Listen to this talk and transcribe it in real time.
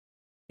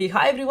Hey,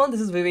 hi everyone,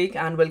 this is Vivek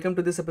and welcome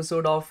to this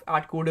episode of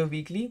Atcoder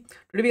Weekly.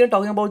 Today we are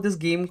talking about this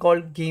game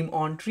called Game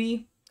on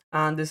Tree,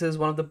 and this is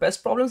one of the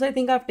best problems I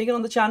think I've taken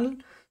on the channel.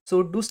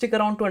 So do stick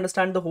around to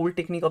understand the whole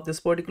technique of this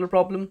particular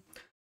problem.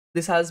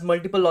 This has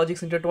multiple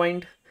logics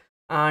intertwined,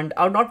 and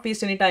I'll not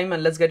waste any time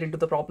and let's get into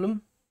the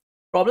problem.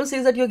 Problem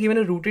says that you're given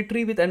a rooted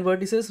tree with n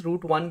vertices,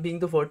 root 1 being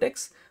the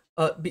vertex,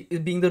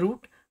 being the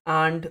root,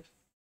 and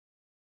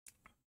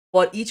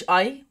for each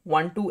I,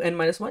 1 to n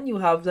minus 1, you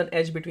have an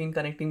edge between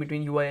connecting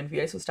between ui and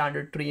vi, so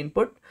standard tree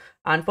input.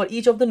 And for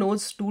each of the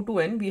nodes 2 to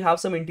n, we have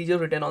some integer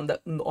written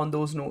on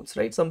those nodes,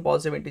 right? Some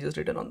positive integers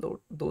written on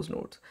those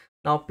nodes.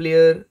 Now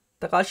player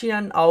Takashi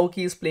and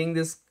Aoki is playing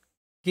this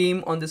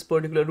game on this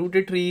particular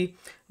rooted tree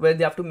where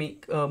they have to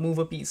move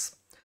a piece.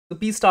 The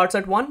piece starts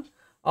at 1.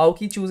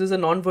 Aoki chooses a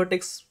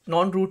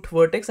non-root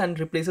vertex and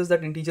replaces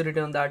that integer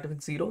written on that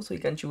with 0. So you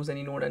can choose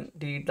any node and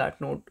delete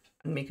that node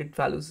and make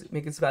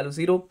its value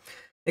 0.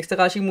 Next,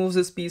 Takashi moves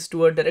his piece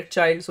to a direct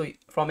child. So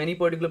from any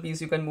particular piece,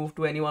 you can move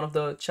to any one of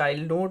the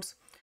child nodes.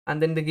 And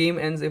then the game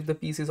ends if the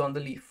piece is on the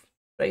leaf,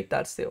 right?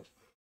 That's there.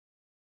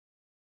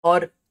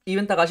 Or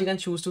even Takashi can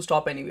choose to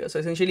stop anywhere. So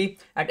essentially,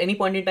 at any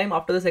point in time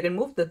after the second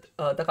move,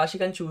 Takashi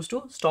can choose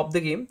to stop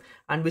the game.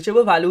 And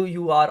whichever value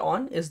you are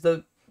on is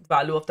the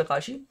value of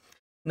Takashi.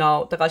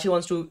 Now Takashi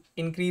wants to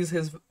increase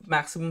his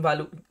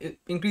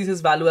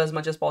value as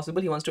much as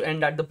possible. He wants to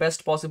end at the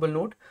best possible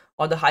node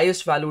or the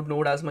highest valued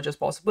node as much as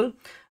possible.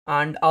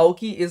 And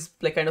Aoki is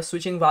like kind of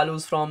switching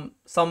values from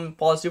some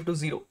positive to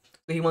 0.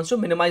 So he wants to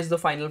minimize the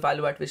final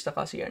value at which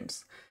Takashi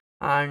ends.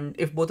 And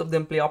if both of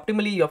them play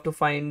optimally, you have to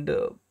find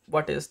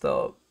what is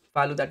the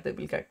value that they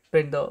will get,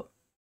 print the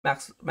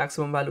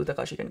maximum value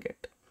Takashi can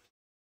get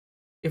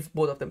if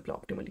both of them play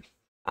optimally.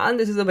 And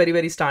this is a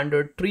very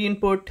standard tree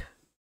input.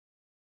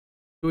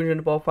 2 into 10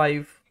 to the power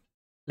 5,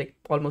 like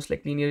almost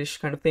like linearish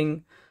kind of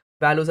thing.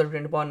 Values are 10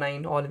 to the power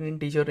 9, all in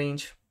integer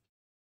range.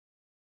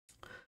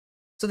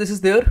 So this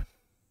is there.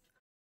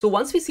 So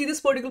once we see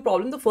this particular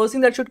problem, the first thing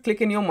that should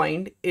click in your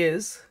mind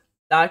is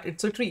that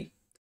it's a tree.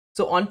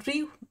 So on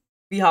tree,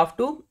 we have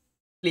to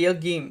play a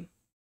game.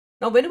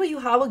 Now, whenever you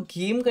have a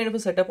game kind of a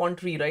setup on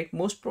tree, right?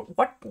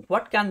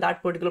 What can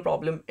that particular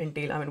problem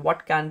entail? I mean,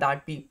 what can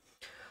that be?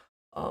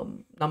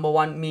 Number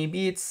one,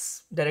 maybe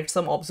it's direct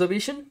some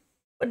observation.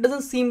 But it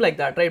doesn't seem like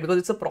that, right? Because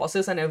it's a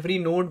process and every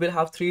node will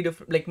have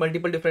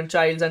multiple different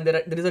childs and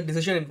there is a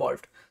decision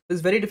involved. So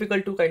it's very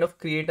difficult to kind of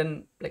create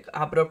an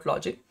abrupt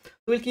logic. So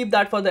we'll keep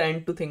that for the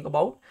end to think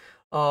about.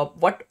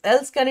 What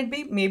else can it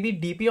be? Maybe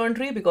DP on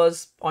tree,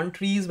 because on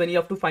trees when you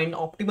have to find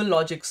optimal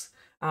logics,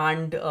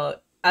 and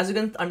as you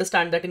can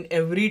understand that in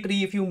every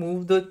tree, if you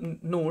move the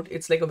node,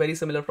 it's like a very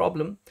similar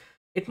problem.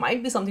 It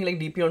might be something like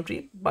DP on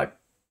tree, but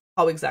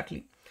how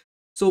exactly?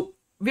 So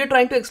we are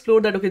trying to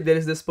explore that, okay, there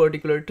is this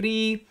particular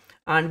tree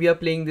and we are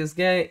playing this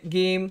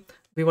game.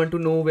 We want to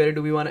know where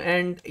do we want to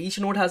end. Each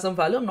node has some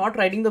value. I'm not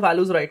writing the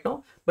values right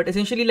now, but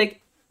essentially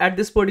like at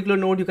this particular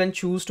node, you can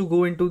choose to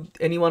go into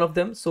any one of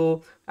them.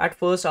 So at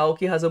first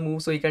Aoki has a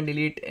move, so he can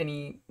delete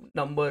any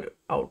number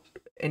out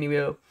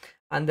anywhere.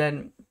 And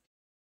then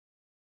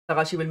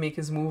Takashi will make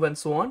his move and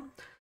so on.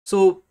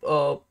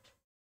 So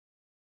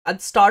at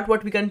the start,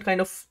 what we can kind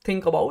of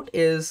think about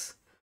is,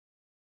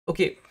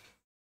 okay,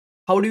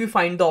 how do we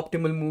find the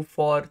optimal move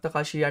for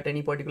Takashi at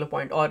any particular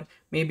point, or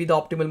maybe the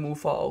optimal move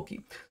for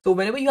Aoki? So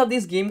whenever you have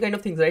these game kind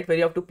of things, right, where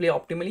you have to play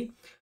optimally,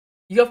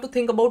 you have to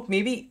think about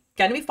maybe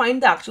can we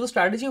find the actual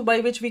strategy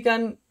by which we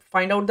can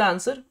find out the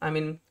answer? I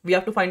mean, we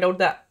have to find out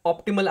the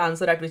optimal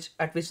answer at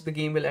which the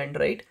game will end,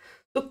 right?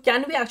 So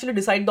can we actually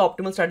decide the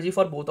optimal strategy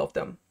for both of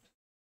them?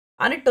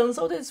 And it turns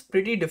out it's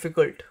pretty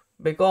difficult,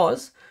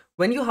 because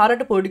when you are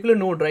at a particular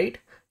node, right,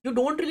 you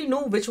don't really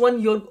know which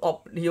one your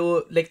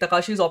like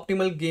Takashi's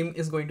optimal game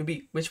is going to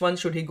be. Which one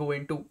should he go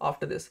into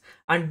after this?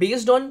 And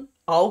based on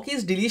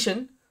Aoki's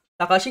deletion,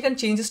 Takashi can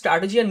change his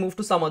strategy and move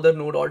to some other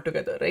node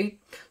altogether, right?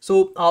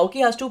 So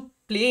Aoki has to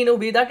play in a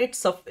way that it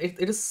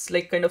is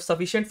like kind of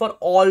sufficient for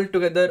all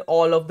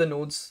of the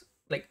nodes.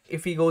 Like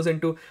if he goes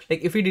into, like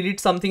if he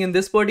deletes something in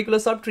this particular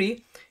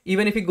subtree,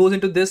 even if he goes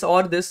into this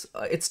or this,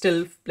 it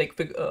still like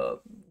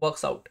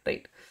works out,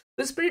 right?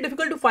 It's pretty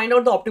difficult to find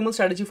out the optimal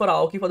strategy for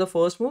Aoki for the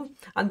first move,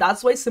 and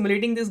that's why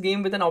simulating this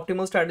game with an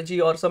optimal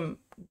strategy or some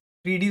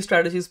greedy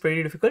strategy is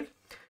pretty difficult.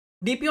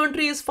 DP on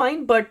tree is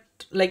fine, but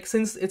like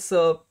since it's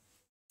a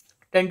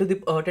 10 to the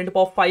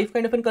power 5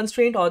 kind of a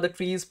constraint, or the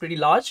tree is pretty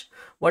large,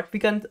 what we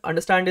can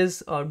understand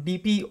is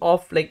DP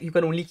of like you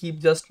can only keep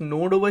just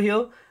node over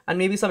here and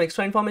maybe some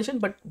extra information,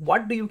 but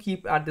what do you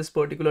keep at this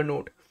particular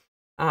node?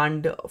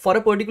 And for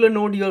a particular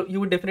node, you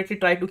would definitely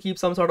try to keep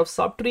some sort of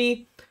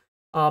subtree.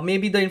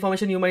 Maybe the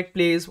information you might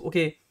play is,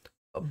 okay,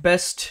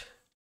 best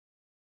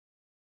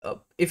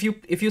if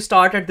you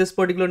start at this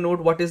particular node,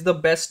 what is the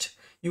best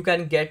you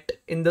can get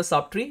in the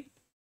subtree?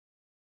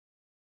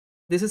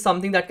 This is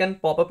something that can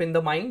pop up in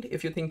the mind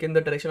if you think in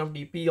the direction of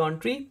DP on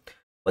tree.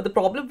 But the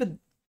problem with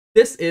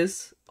this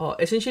is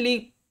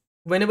essentially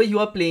whenever you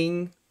are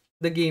playing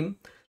the game,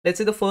 let's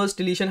say the first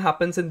deletion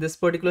happens in this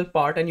particular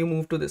part and you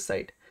move to this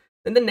side,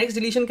 then the next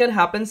deletion can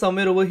happen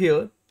somewhere over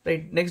here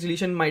right? Next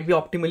deletion might be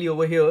optimally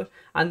over here,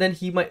 and then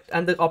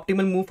the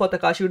optimal move for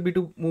Takashi would be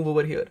to move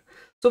over here.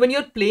 So when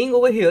you're playing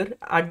over here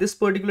at this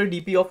particular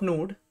DP of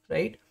node,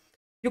 right,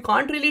 you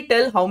can't really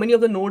tell how many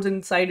of the nodes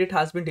inside it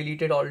has been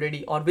deleted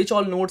already, or which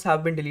all nodes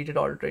have been deleted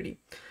already.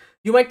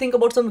 You might think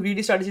about some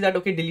greedy strategy that,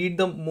 okay, delete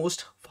the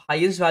most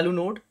highest value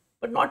node,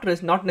 but not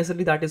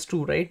necessarily that is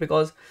true, right?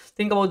 Because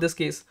think about this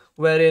case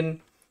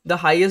wherein the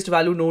highest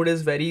value node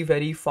is very,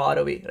 very far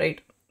away,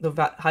 right? The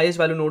highest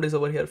value node is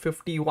over here,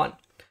 51.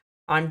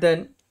 And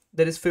then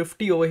there is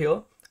 50 over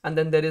here. And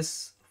then there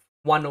is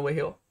 1 over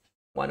here,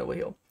 1 over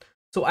here.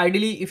 So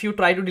ideally, if you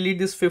try to delete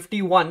this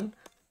 51,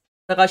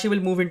 Takashi will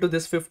move into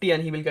this 50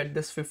 and he will get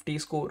this 50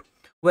 score.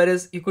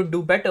 Whereas you could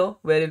do better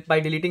by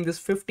deleting this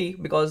 50,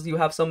 because you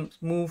have some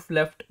move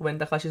left when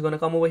Takashi is going to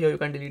come over here, you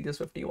can delete this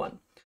 51.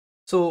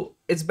 So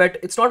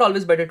it's not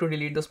always better to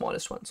delete the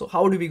smallest one. So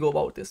how do we go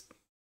about this?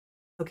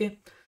 Okay.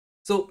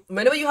 So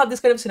whenever you have this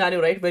kind of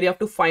scenario, right, where you have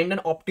to find an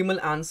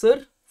optimal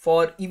answer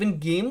for even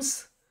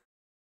games,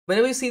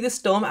 whenever you see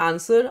this term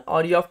answer,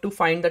 or you have to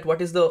find that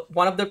what is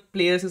one of the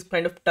players is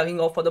kind of tugging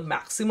off for the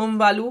maximum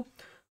value,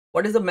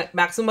 what is the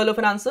maximum value of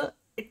an answer,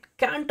 it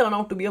can turn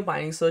out to be a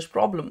binary search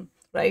problem,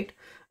 right?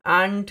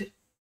 And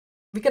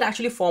we can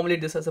actually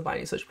formulate this as a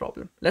binary search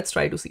problem. Let's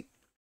try to see.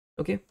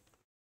 Okay.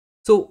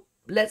 So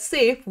let's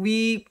say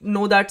we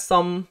know that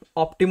some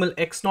optimal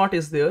x0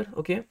 is there.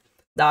 Okay.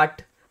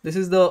 That this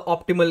is the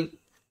optimal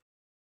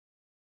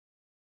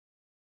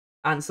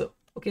answer.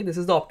 Okay. This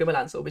is the optimal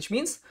answer, which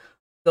means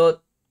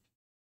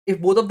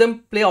if both of them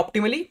play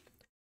optimally,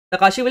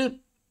 Takashi will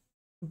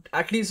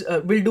at least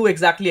will do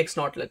exactly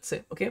x0, let's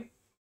say. Okay.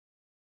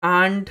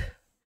 And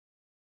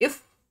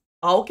if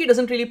Aoki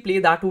doesn't really play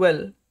that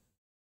well,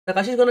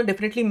 Takashi is going to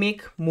definitely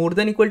make more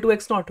than equal to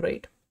x0,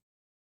 right?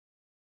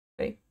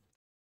 Right.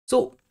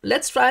 So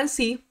let's try and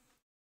see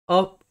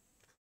a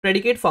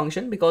predicate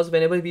function, because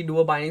whenever we do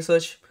a binary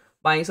search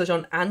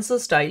on answer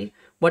style,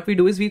 what we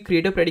do is we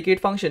create a predicate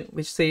function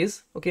which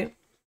says, okay,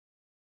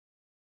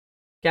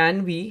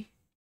 can we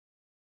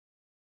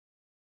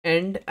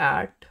end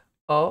at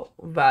a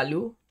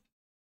value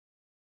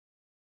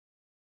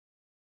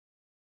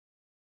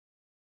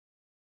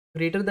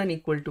greater than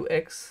equal to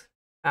x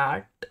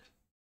at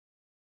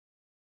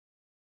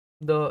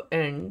the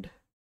end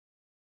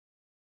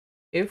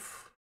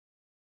if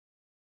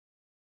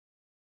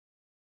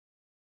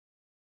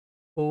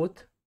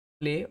both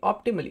play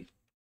optimally.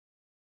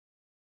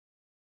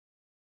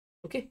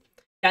 Okay,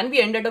 can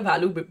we end at a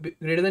value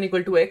greater than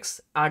equal to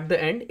x at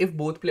the end if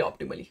both play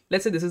optimally?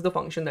 Let's say this is the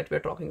function that we're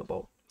talking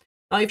about.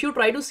 Now, if you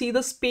try to see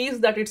the space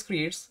that it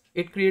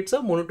creates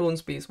a monotone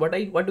space. What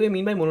do I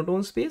mean by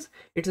monotone space?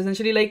 It's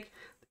essentially like,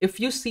 if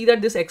you see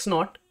that this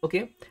x0,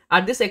 okay,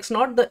 at this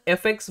x0, the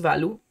fx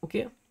value,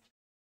 okay,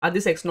 at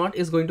this x0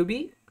 is going to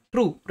be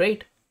true,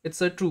 right?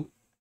 It's a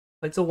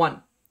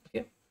 1,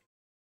 okay,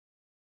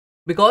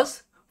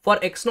 because for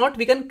x0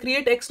 we can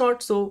create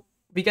x0, so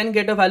we can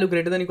get a value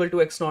greater than equal to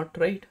x0,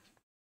 right?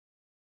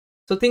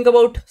 So think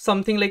about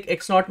something like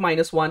x0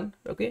 minus 1,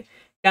 okay.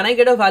 Can I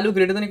get a value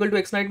greater than equal to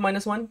x0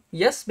 minus 1?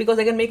 Yes, because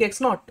I can make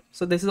x0.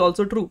 So this is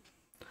also true.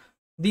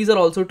 These are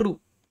also true,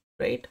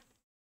 right?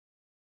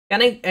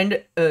 Can I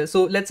end?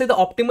 So let's say the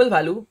optimal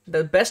value,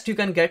 the best you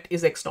can get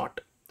is x0.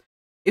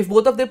 If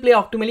both of them play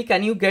optimally,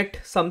 can you get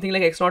something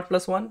like x0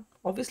 plus 1?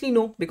 Obviously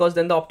no, because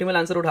then the optimal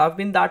answer would have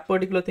been that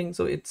particular thing.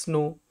 So it's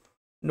no,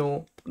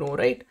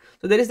 right?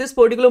 So there is this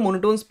particular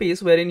monotone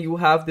space wherein you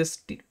have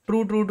this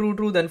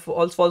true, then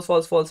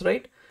false,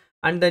 right?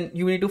 And then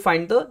you need to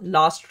find the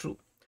last true.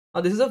 Now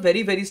this is a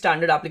very, very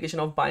standard application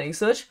of binary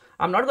search.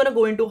 I'm not going to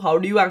go into how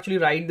do you actually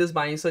write this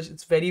binary search.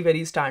 It's very,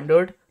 very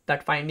standard,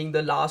 that finding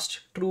the last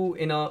true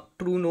in a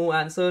true no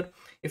answer.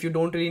 If you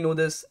don't really know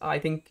this, I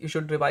think you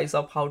should revise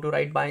up how to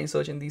write binary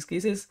search in these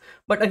cases.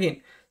 But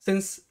again,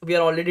 since we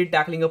are already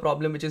tackling a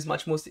problem which is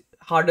much more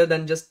harder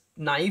than just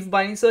naive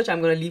binary search,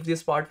 I'm going to leave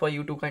this part for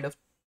you to kind of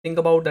think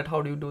about that.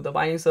 How do you do the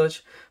binary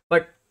search?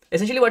 But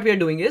essentially what we are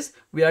doing is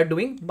we are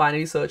doing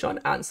binary search on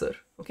answer.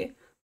 Okay.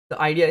 The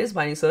idea is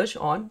binary search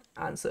on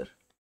answer.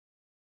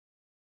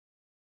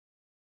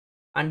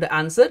 And the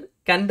answer,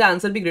 can the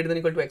answer be greater than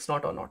equal to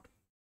x0 or not?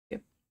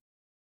 Okay.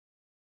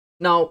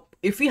 Now,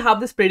 if we have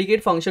this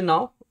predicate function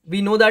now,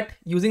 we know that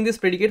using this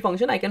predicate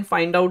function, I can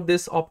find out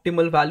this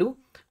optimal value,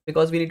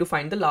 because we need to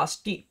find the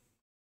last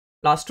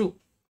true.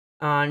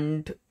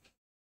 And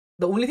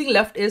the only thing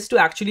left is to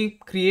actually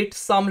create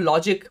some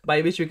logic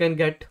by which we can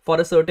get for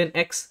a certain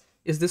x,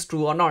 is this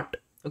true or not?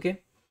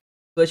 Okay.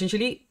 So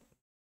essentially,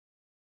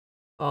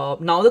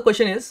 now the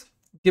question is,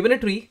 given a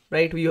tree,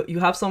 right, you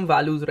have some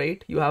values,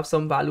 right? You have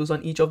some values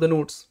on each of the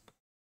nodes.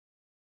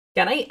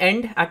 Can I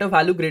end at a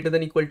value greater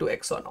than equal to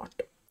x or not?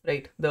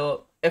 Right?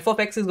 The f of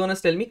x is going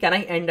to tell me, can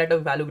I end at a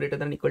value greater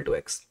than equal to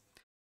x?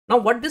 Now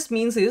what this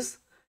means is,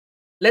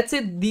 let's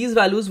say these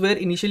values were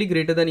initially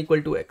greater than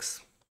equal to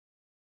x.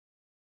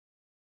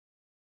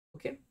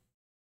 Okay.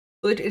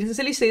 So it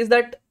essentially says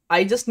that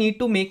I just need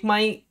to make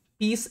my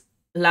piece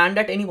land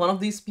at any one of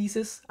these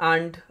pieces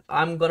and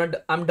I'm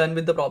done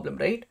with the problem,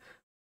 right?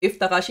 If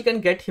Takashi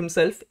can get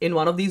himself in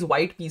one of these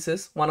white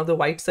pieces, one of the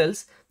white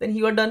cells, then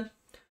you are done.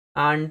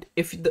 And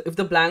if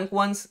the blank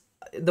ones,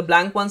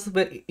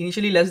 were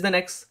initially less than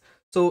X,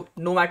 so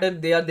no matter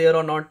they are there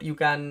or not, you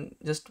can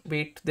just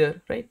wait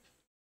there, right?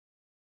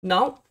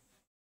 Now,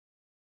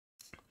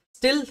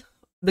 still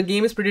the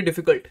game is pretty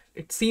difficult.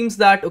 It seems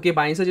that, okay,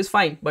 buying search is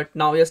fine, but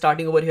now we are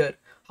starting over here.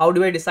 How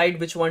do I decide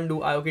which one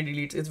do I okay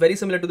deletes? It's very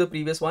similar to the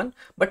previous one,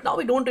 but now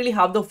we don't really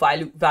have the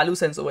value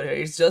sense over here.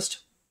 It's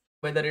just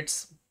whether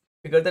it's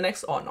bigger than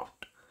X or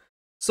not.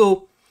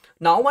 So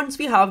now once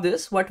we have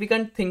this, what we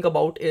can think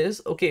about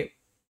is, okay,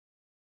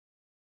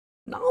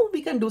 now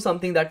we can do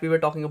something that we were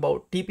talking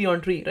about, TP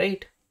on tree,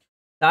 right?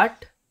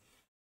 That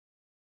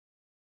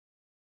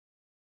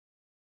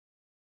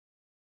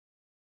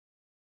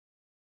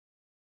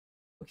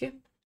okay,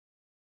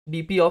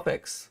 DP of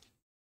X.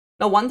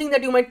 Now one thing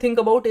that you might think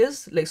about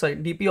is like, sorry,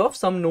 DP of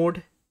some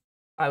node,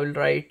 I will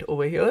write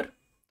over here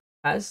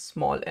as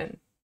small n,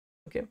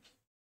 okay,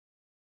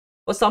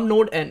 for some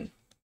node n,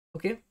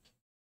 okay.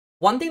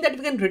 One thing that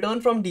we can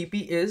return from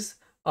DP is,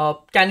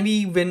 can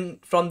we win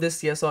from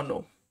this, yes or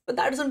no? But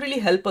that doesn't really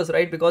help us,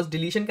 right? Because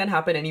deletion can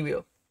happen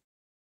anywhere.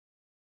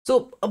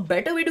 So a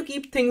better way to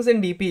keep things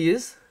in DP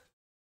is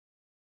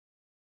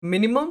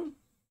minimum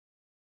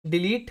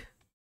delete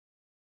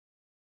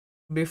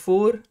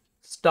before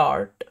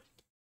start.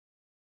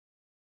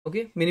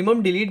 Okay,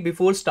 minimum delete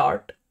before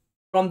start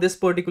from this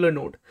particular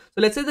node.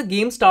 So let's say the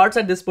game starts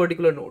at this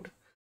particular node.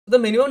 So the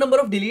minimum number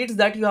of deletes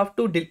that you have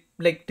to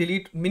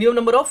delete, minimum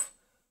number of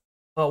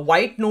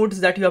white nodes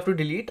that you have to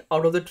delete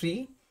out of the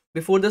tree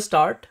before the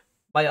start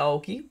by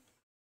Aoki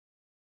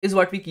is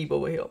what we keep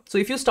over here. So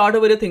if you start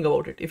over here, think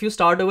about it. If you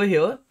start over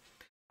here,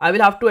 I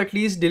will have to at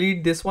least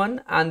delete this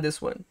one and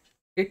this one.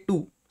 Okay,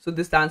 2. So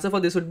the answer for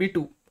this would be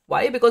 2.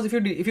 Why? Because if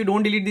you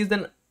don't delete these,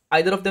 then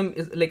either of them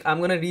is like, I'm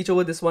gonna reach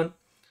over this one.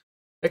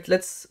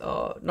 Let's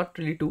not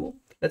really 2.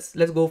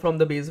 Let's go from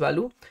the base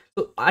value.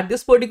 So at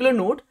this particular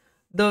node,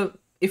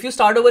 if you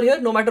start over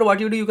here, no matter what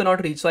you do, you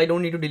cannot reach. So I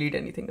don't need to delete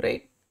anything,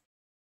 right?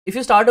 If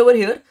you start over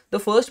here, the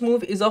first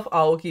move is of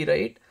Aoki,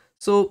 right?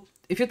 So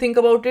if you think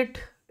about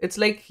it, it's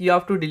like you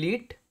have to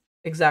delete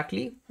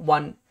exactly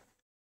 1,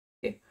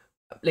 okay,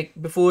 like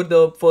before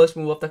the first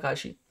move of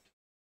Takashi.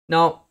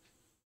 Now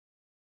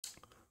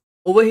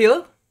over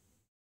here,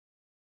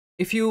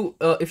 if you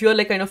are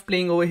like kind of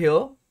playing over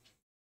here,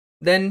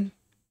 then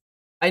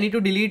I need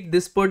to delete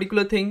this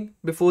particular thing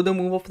before the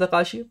move of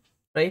Takashi,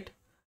 right?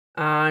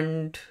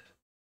 And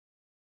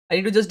I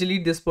need to just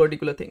delete this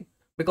particular thing,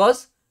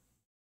 because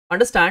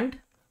understand,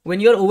 when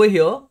you're over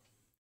here,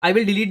 I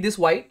will delete this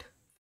white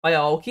by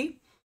Aoki,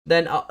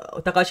 then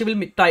Takashi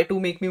will try to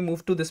make me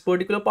move to this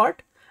particular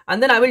part,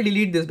 and then I will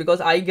delete this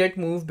because I get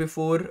moved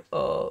before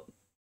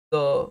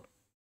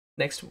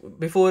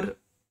before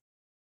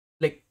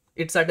like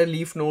it's at a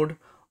leaf node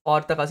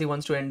or Takashi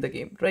wants to end the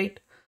game, right?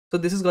 So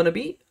this is gonna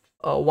be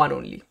 1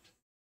 only,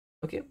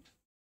 okay.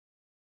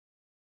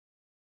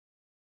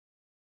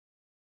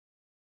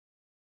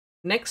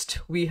 Next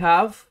we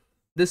have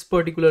this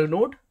particular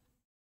node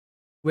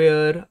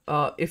where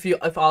if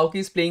Aoki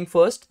is playing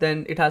first,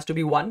 then it has to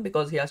be 1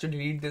 because he has to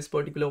delete this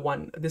particular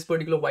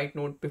white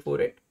node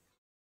before it.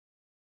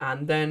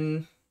 And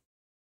then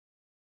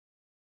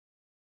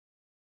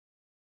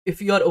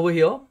if you are over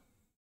here,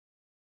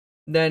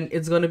 then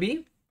it's gonna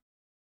be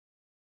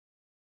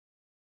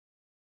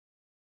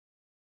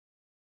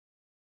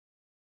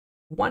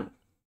 1,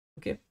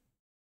 okay.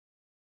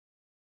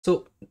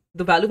 So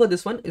the value for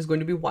this one is going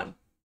to be 1.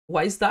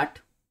 Why is that?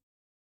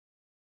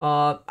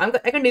 I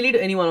can delete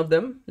any one of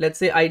them. Let's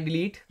say I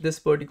delete this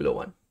particular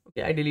one.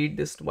 Okay, I delete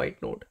this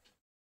white node.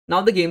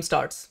 Now the game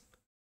starts.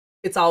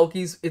 It's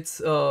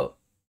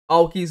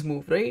Aoki's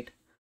move, right?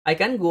 I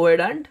can go ahead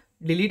and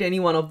delete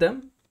any one of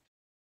them,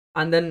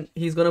 and then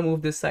he's gonna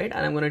move this side,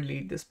 and I'm gonna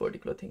delete this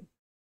particular thing,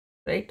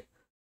 right?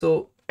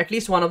 So at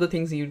least one of the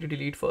things you need to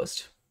delete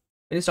first.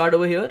 When you start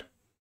over here,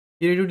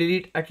 you need to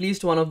delete at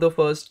least one of the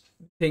first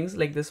things,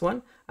 like this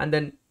one, and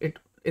then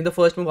in the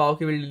first move Aoki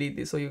will delete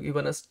this, so you're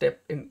gonna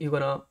you're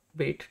gonna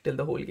wait till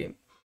the whole game.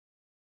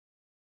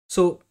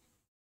 So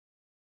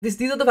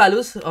these are the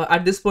values.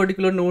 At this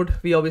particular node,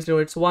 we obviously know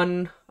it's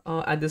 1.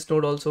 At this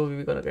node also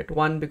we're gonna get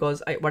 1,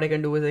 because what I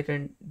can do is I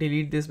can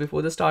delete this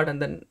before the start,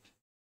 and then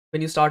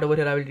when you start over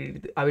here,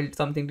 I will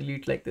something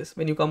delete like this.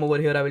 When you come over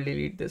here, I will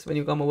delete this. When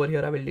you come over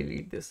here, I will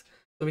delete this.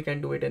 So we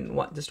can do it in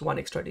just one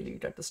extra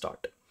delete at the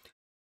start.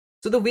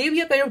 So the way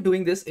we are kind of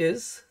doing this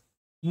is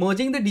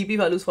merging the DP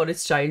values for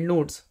its child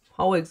nodes.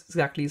 How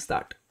exactly is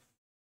that?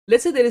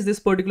 Let's say there is this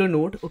particular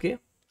node, okay,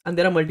 and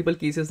there are multiple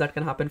cases that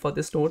can happen for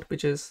this node,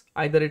 which is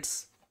either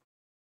it's,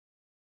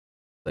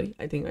 sorry,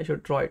 I think I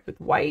should draw it with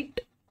white.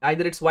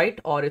 Either it's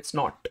white or it's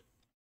not,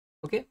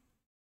 okay.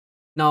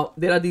 Now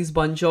there are these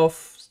bunch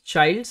of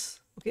childs,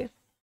 okay,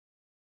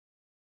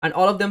 and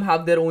all of them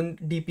have their own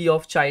DP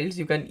of childs.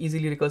 You can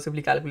easily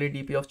recursively calculate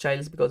DP of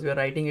childs because we are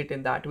writing it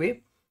in that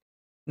way.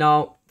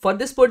 Now for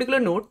this particular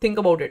node, think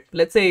about it.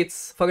 Let's say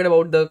it's, forget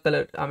about the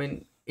color. I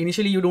mean,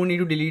 initially you don't need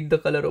to delete the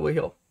color over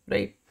here,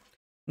 right?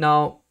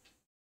 Now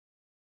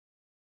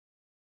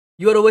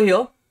you are over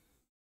here,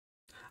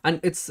 and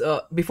it's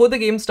before the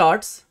game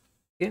starts.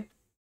 Okay,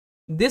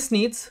 this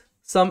needs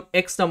some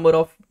X number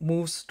of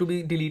moves to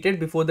be deleted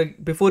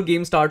before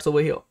game starts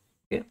over here.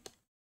 Okay,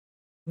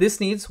 this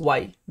needs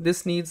Y,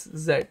 this needs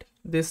Z,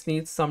 this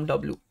needs some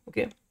W.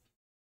 Okay,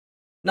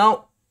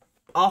 now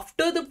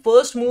after the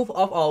first move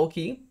of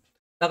Aoki,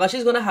 Takashi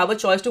is gonna have a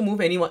choice to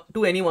move any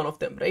one of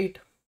them, right?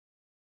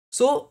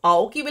 So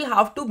Aoki will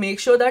have to make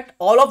sure that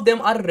all of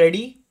them are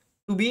ready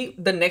to be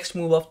the next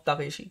move of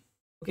Takeshi.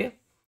 Okay,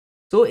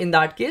 so in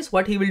that case,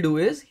 what he will do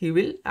is he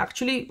will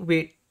actually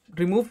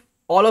remove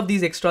all of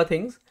these extra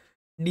things,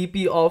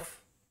 DP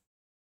of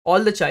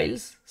all the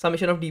childs,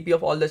 summation of DP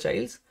of all the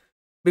childs,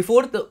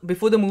 before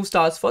the move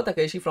starts for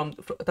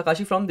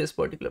Takashi from this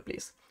particular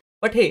place.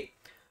 But hey,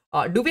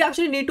 do we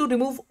actually need to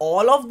remove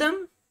all of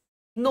them?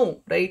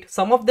 No, right?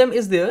 Some of them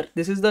is there.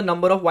 This is the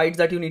number of whites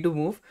that you need to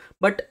move.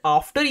 But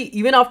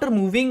even after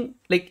moving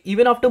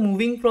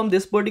from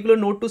this particular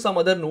node to some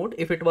other node,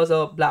 if it was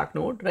a black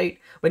node, right?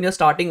 When you're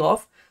starting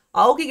off,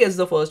 Aoki gets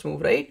the first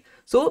move, right?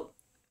 So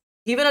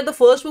even at the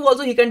first move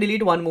also he can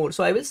delete one more.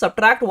 So I will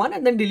subtract one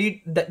and then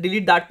delete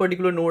that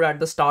particular node at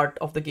the start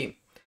of the game.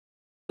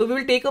 So we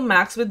will take a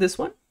max with this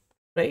one,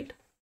 right?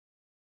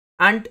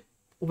 And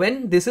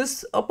when this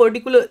is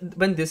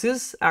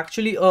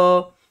actually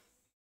a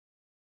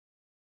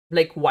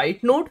like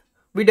white node,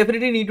 we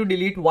definitely need to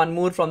delete one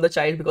more from the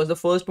child because the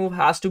first move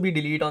has to be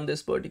deleted on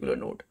this particular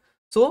node.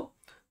 So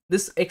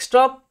this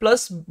extra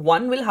plus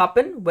one will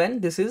happen when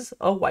this is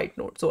a white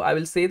node. So I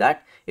will say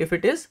that if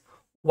it is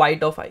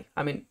white of I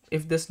mean,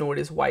 if this node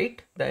is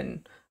white,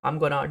 then I'm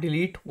gonna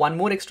delete one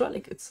more extra,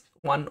 like it's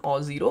 1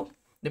 or 0,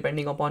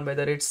 depending upon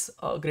whether it's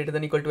greater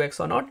than equal to X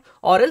or not,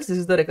 or else this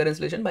is the recurrence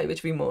relation by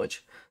which we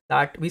merge,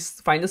 that we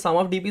find the sum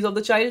of DPs of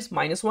the childs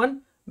minus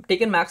 1,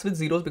 taken max with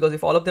zeros, because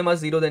if all of them are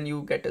 0, then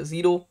you get a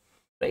 0,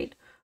 right?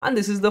 And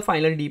this is the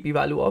final DP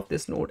value of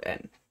this node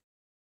n,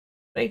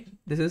 right?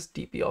 This is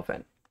DP of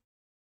n.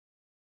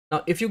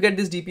 Now, if you get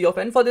this DP of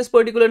n for this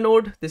particular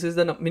node, this is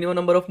the minimum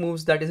number of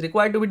moves that is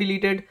required to be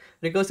deleted.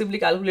 Recursively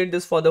calculate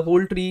this for the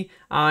whole tree,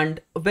 and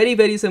a very,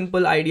 very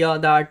simple idea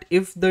that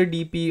if the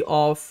DP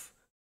of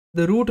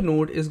the root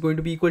node is going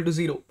to be equal to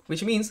 0,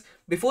 which means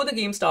before the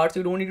game starts,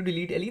 you don't need to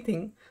delete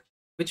anything,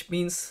 which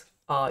means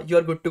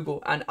you're good to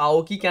go, and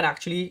Aoki can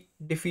actually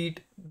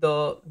defeat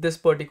this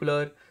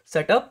particular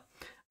setup.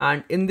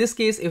 And in this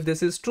case, if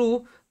this is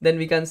true, then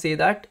we can say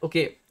that,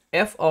 okay,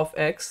 f of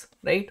x,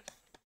 right?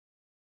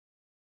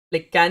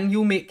 Like,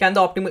 will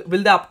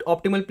the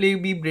optimal play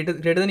be greater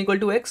than equal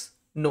to x?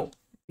 No,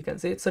 we can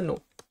say it's a no,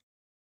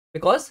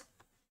 because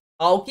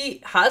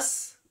Aoki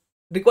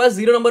requires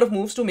 0 number of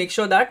moves to make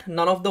sure that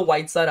none of the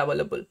whites are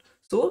available.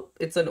 So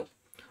it's a no.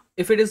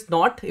 If it is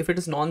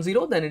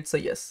non-zero, then it's a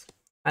yes.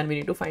 And we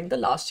need to find the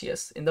last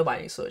yes in the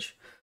binary search.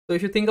 So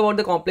if you think about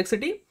the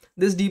complexity,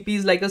 this DP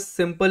is like a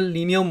simple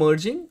linear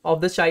merging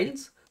of the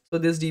childs. So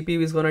this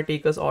DP is going to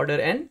take us order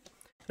n,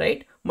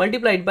 right?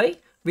 Multiplied by,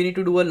 we need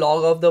to do a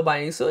log of the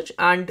binary search,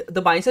 and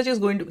the binary search is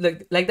going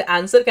to like the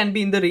answer can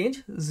be in the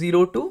range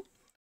 0 to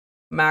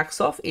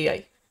max of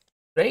AI,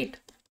 right?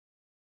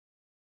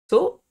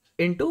 So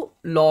into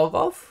log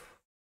of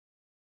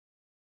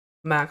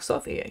max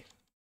of AI.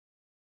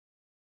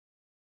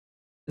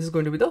 This is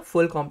going to be the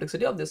full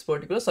complexity of this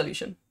particular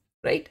solution,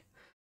 right?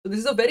 So this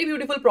is a very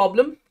beautiful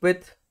problem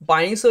with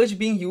binary search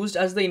being used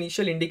as the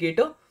initial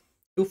indicator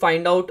to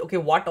find out, okay,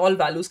 what all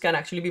values can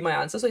actually be my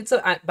answer. So it's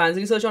a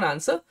binary search on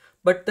answer,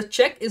 but the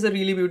check is a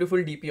really beautiful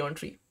DP on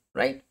tree,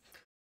 right?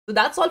 So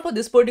that's all for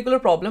this particular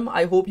problem.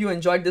 I hope you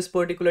enjoyed this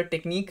particular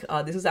technique.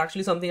 This is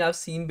actually something I've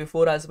seen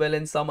before as well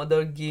in some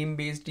other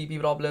game-based DP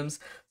problems,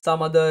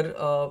 some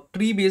other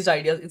tree-based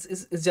ideas.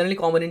 It's generally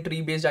common in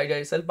tree-based idea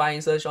itself,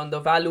 binary search on the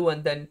value,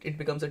 and then it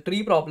becomes a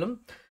tree problem.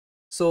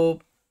 So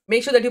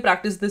make sure that you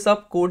practice this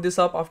up, code this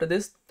up after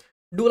this.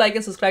 Do like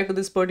and subscribe to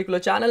this particular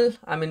channel.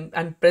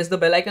 And press the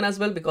bell icon as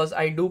well, because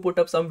I do put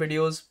up some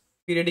videos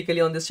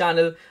periodically on this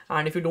channel.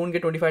 And if you don't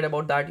get notified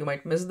about that, you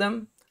might miss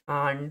them.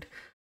 And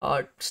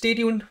stay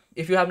tuned.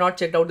 If you have not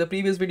checked out the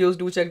previous videos,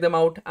 do check them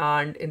out.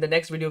 And in the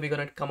next video, we're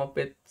going to come up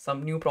with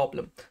some new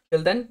problem.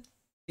 Till then,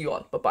 see you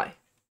all. Bye-bye.